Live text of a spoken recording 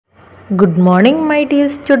Good morning, my dear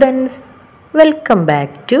students. Welcome back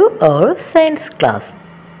to our science class.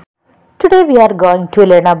 Today we are going to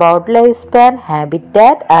learn about lifespan,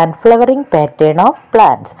 habitat and flowering pattern of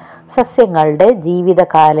plants. സസ്യങ്ങളുടെ ജീവിത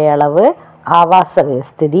കാലയളവ്, ആവാസ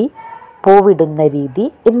വ്യവസ്ഥിതി, പൂവിടുന്ന രീതി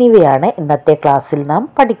എന്നിവയാണ് ഇന്നത്തെ ക്ലാസ്സിൽ നാം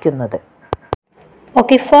പഠിക്കുന്നത്.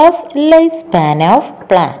 Okay, first lifespan of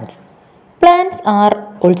plants. Plants are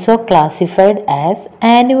also classified as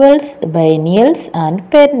annuals, biennials and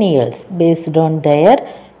perennials based on their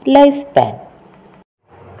lifespan.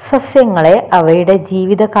 സസ്യങ്ങളെ അവയുടെ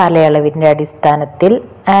ജീവിത കാലയളവിൻ്റെ അടിസ്ഥാനത്തിൽ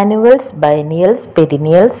ആനുവൽസ്, ബൈനിയൽസ്,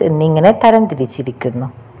 പെരിനിയൽസ് എന്നിങ്ങനെ തരംതിരിച്ചിരിക്കുന്നു.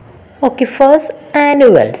 Okay, first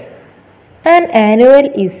annuals. An annual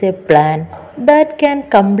is a plant that can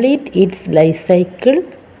complete its life cycle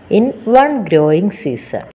in one growing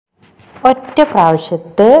season. ഒറ്റ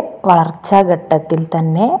പ്രാവശ്യത്തെ വളർച്ചാഘട്ടത്തിൽ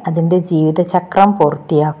തന്നെ അതിൻ്റെ ജീവിതചക്രം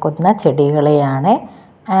പൂർത്തിയാക്കുന്ന ചെടികളെയാണ്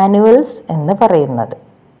ആനുവൽസ് എന്ന് പറയുന്നത്.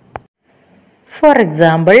 For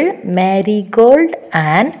example, marigold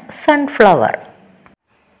and sunflower.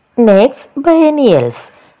 Next, biennials.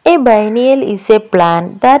 A biennial is A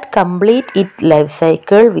plant that complete it life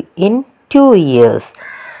cycle in 2 years.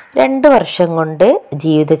 2 വർഷം കൊണ്ട്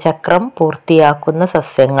ജീവിതചക്രം പൂർത്തിയാക്കുന്ന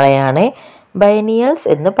സസ്യങ്ങളെയാണ് ബൈനിയൽസ്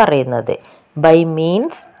എന്ന് പറയുന്നത്. By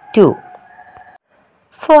means 2.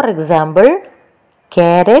 For example,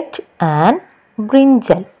 carrot and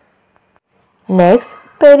brinjal. Next,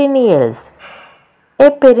 പെരിനിയൽസ്. A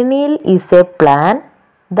perennial is A plant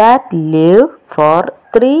that live four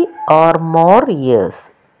 3 or more years.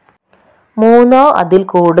 3 അതിൽ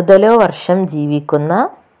കൂടുതലോ വർഷം ജീവിക്കുന്ന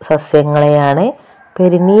സസ്യങ്ങളെയാണ്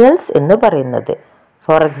പെരിനിയൽസ് എന്ന് പറയുന്നത്.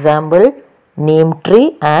 For example, neem tree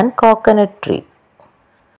and coconut tree.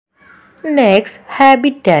 Next,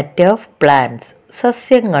 habitat of plants.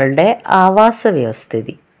 സസ്യങ്ങളുടെ ആവാസ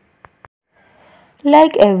വ്യവസ്ഥിതി.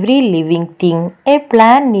 Like every living thing, a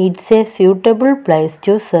plant needs a suitable place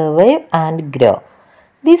to survive and grow.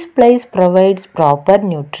 This place provides proper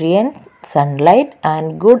nutrients, sunlight and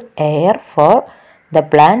good air for the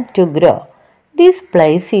plant to grow. This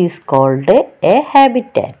place is called a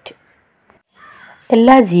habitat.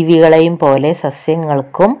 എല്ലാ ജീവികളെയും പോലെ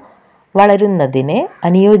സസ്യങ്ങൾക്കും വളരുന്നതിന്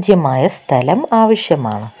അനുയോജ്യമായ സ്ഥലം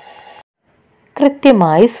ആവശ്യമാണ്.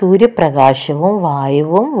 കൃത്യമായി സൂര്യപ്രകാശവും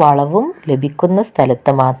വായുവും വളവും ലഭിക്കുന്ന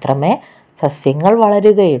സ്ഥലത്ത് മാത്രമേ സസ്യങ്ങൾ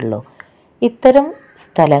വളരുകയുള്ളൂ. ഇത്തരം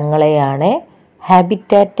സ്ഥലങ്ങളെയാണ്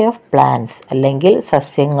ഹാബിറ്റാറ്റ് ഓഫ് പ്ലാന്റ്സ് അല്ലെങ്കിൽ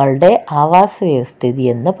സസ്യങ്ങളുടെ ആവാസ വ്യവസ്ഥിതി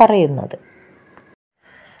എന്ന് പറയുന്നത്.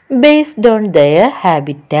 Based on their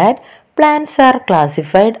habitat, plants are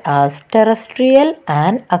classified as terrestrial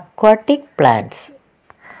and aquatic plants.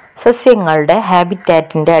 സസ്യങ്ങളുടെ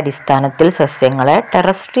ഹാബിറ്റാറ്റിൻ്റെ അടിസ്ഥാനത്തിൽ സസ്യങ്ങളെ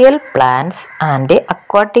terrestrial plants and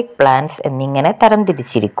aquatic plants എന്നിങ്ങനെ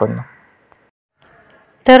തരംതിരിച്ചിരിക്കുന്നു.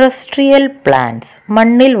 ടെറസ്ട്രിയൽ പ്ലാന്റ്സ്,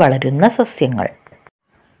 മണ്ണിൽ വളരുന്ന സസ്യങ്ങൾ.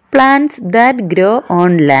 Plants that grow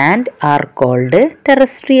on land are called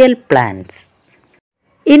terrestrial plants.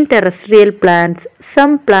 In terrestrial plants,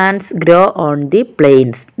 some plants grow on the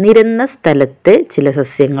plains. നിരന്ന സ്ഥലത്ത് ചില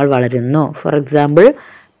സസ്യങ്ങൾ വളരുന്നു. For example,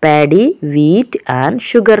 paddy, wheat and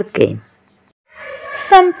sugarcane.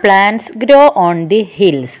 Some plants grow on the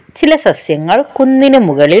hills. ചില സസ്യങ്ങൾ കുന്നിന്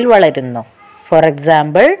മുകളിൽ വളരുന്നു. For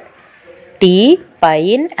example, tea,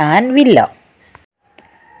 pine and willow.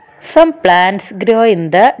 Some plants grow in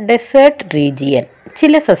the desert region.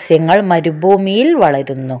 ചില സസ്യങ്ങൾ മരുഭൂമിയിൽ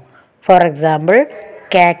വളരുന്നു. For example,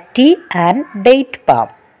 cacti and date palm.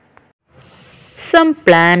 Some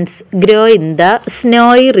plants grow in the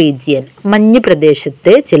snowy region. മഞ്ഞ്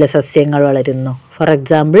പ്രദേശത്ത് ചില സസ്യങ്ങൾ വളരുന്നു. For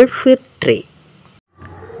example, fir tree.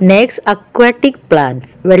 Next, aquatic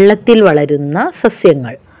plants, വെള്ളത്തിൽ വളരുന്ന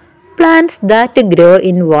സസ്യങ്ങൾ. Plants that grow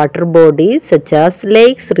in water bodies such as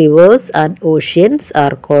lakes, rivers and oceans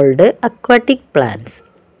are called aquatic plants.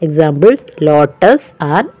 Examples, lotus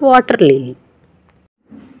and water lily.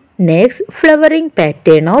 Next, flowering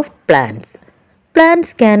pattern of plants. Plants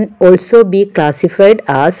can also be classified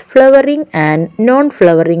as flowering and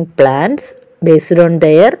non-flowering plants based on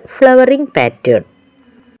their flowering pattern.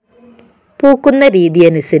 പൂക്കുന്ന രീതി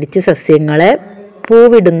അനുസരിച്ച് സസ്യങ്ങളെ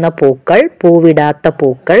പൂവിടുന്ന പൂക്കൾ, പൂവിടാത്ത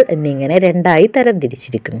പൂക്കൾ എന്നിങ്ങനെ 2ആയി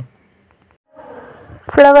തരംതിരിച്ചിരിക്കുന്നു.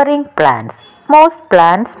 Flowering plants. Most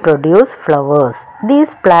plants produce flowers.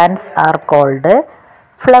 These plants are called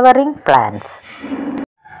flowering plants.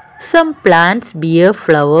 Some plants bear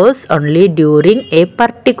flowers only during a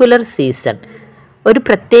particular season. ഒരു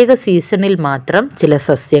പ്രത്യേക സീസണിൽ മാത്രം ചില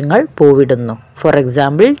സസ്യങ്ങൾ പൂവിടുന്നു. For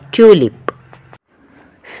example, tulip.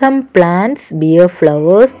 Some plants bear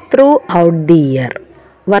flowers throughout the year.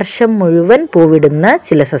 വർഷം മുഴുവൻ പൂവിടുന്ന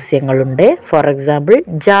ചില സസ്യങ്ങളുണ്ട്. For example,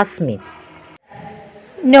 Jasmine.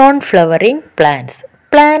 Non-flowering plants.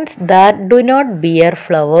 Plants that do not bear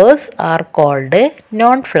flowers are called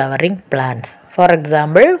non-flowering plants. For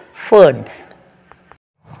example, ferns.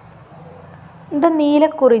 The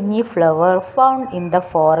Neelakurinji flower found in the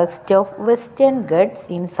forest of Western Ghats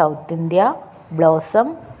in South India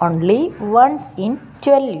blossom only once in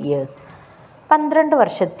 12 years. 12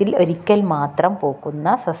 വർഷത്തിൽ ഒരിക്കൽ മാത്രം പൂക്കുന്ന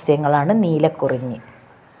സസ്യങ്ങളാണ് നീലക്കുറിഞ്ഞി.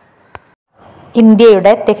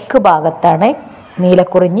 ഇന്ത്യയുടെ തെക്ക് ഭാഗത്താണ്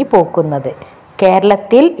നീലക്കുറിഞ്ഞി പൂക്കുന്നത്.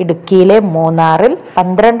 കേരളത്തിൽ ഇടുക്കിയിലെ മൂന്നാറിൽ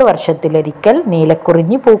 12 വർഷത്തിലൊരിക്കൽ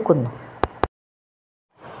നീലക്കുറിഞ്ഞി പൂക്കുന്നു.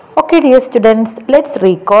 Okay dear students, let's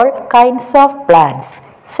recall kinds of plants.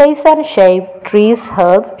 Size and shape, trees,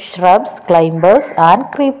 herbs, shrubs, climbers and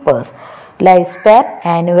creepers. Lifespan,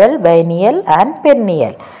 annual, biennial and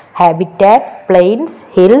perennial. Habitat, plains,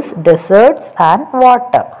 hills, deserts and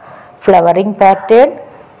water. Flowering pattern,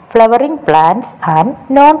 flowering plants and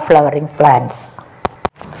non-flowering plants.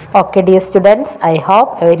 Okay dear students, I hope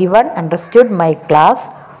everyone understood my class.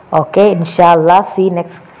 Okay, inshallah, see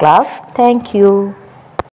next class. Thank you.